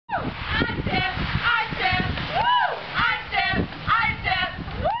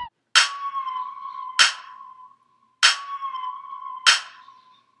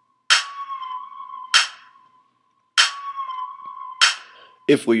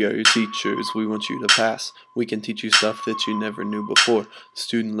If we are your teachers, we want you to pass. We can teach you stuff that you never knew before.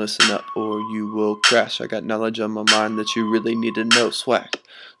 Student, listen up or you will crash. I got knowledge on my mind that you really need to know. Swag,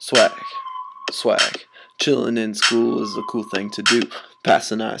 swag, swag. Chilling in school is a cool thing to do.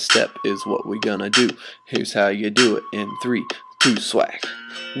 Passing ISTEP is what we gonna do. Here's how you do it in 3, 2, swag.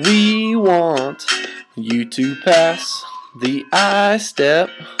 We want you to pass the ISTEP,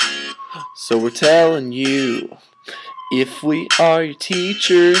 so we're telling you. If we are your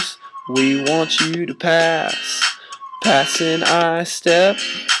teachers, we want you to pass. Passing ISTEP,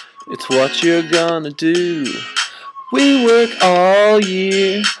 it's what you're gonna do. We work all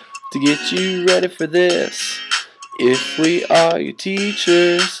year to get you ready for this. If we are your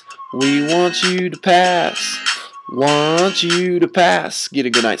teachers, we want you to pass. Want you to pass. Get a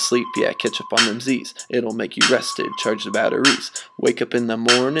good night's sleep, yeah, catch up on them Z's. It'll make you rested, charge the batteries. Wake up in the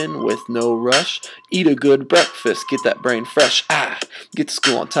morning with no rush. Eat a good breakfast, get that brain fresh. Get to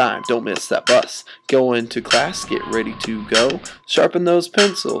school on time, don't miss that bus. Go into class, get ready to go. Sharpen those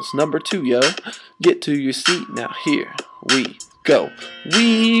pencils, number 2, yo. Get to your seat, now here we go.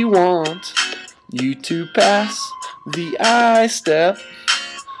 We want you to pass the ISTEP,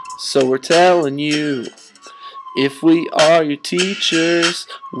 so we're telling you. If we are your teachers,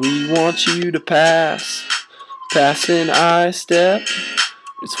 we want you to pass. Passing ISTEP,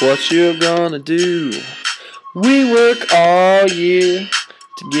 it's what you're gonna do. We work all year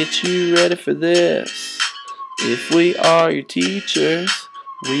to get you ready for this. If we are your teachers,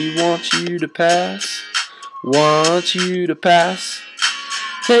 we want you to pass. Want you to pass.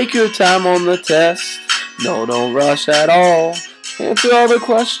 Take your time on the test. No, don't rush at all. Answer all the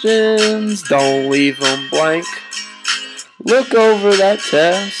questions, don't leave them blank. Look over that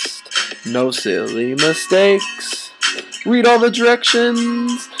test, no silly mistakes. Read all the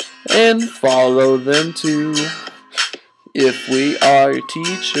directions and follow them too. If we are your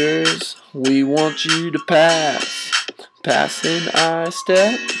teachers, we want you to pass. Passing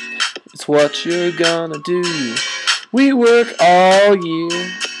ISTEP, it's what you're gonna do. We work all year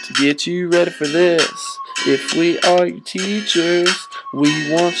to get you ready for this. If we are your teachers,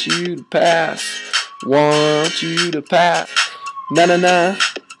 we want you to pass. Want you to pass. Na na na,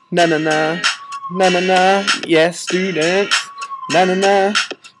 na na na, na na na. Yes, students. Na na na,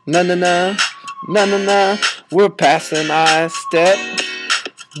 na na na, na na na. We're passing ISTEP.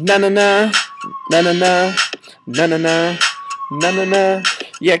 Na na na, na na na, na na na, na na na.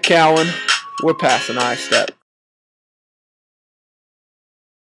 Yeah, Cowan, we're passing ISTEP.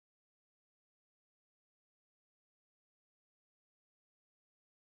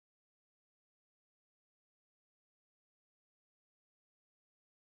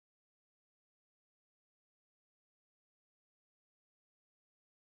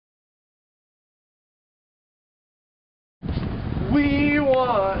 We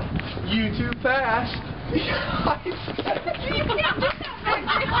want you to pass the ISTEP.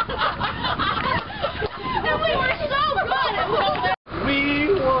 We were so good. We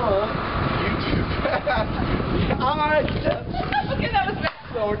want you to pass the ISTEP. Okay, that was bad.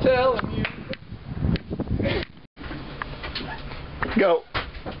 So we're telling you. Go.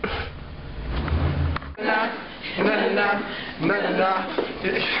 Na na na na na.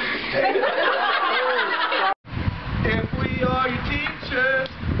 If we are your teachers,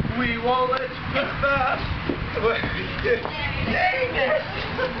 we won't let you pass. Dang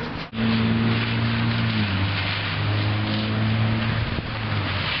it!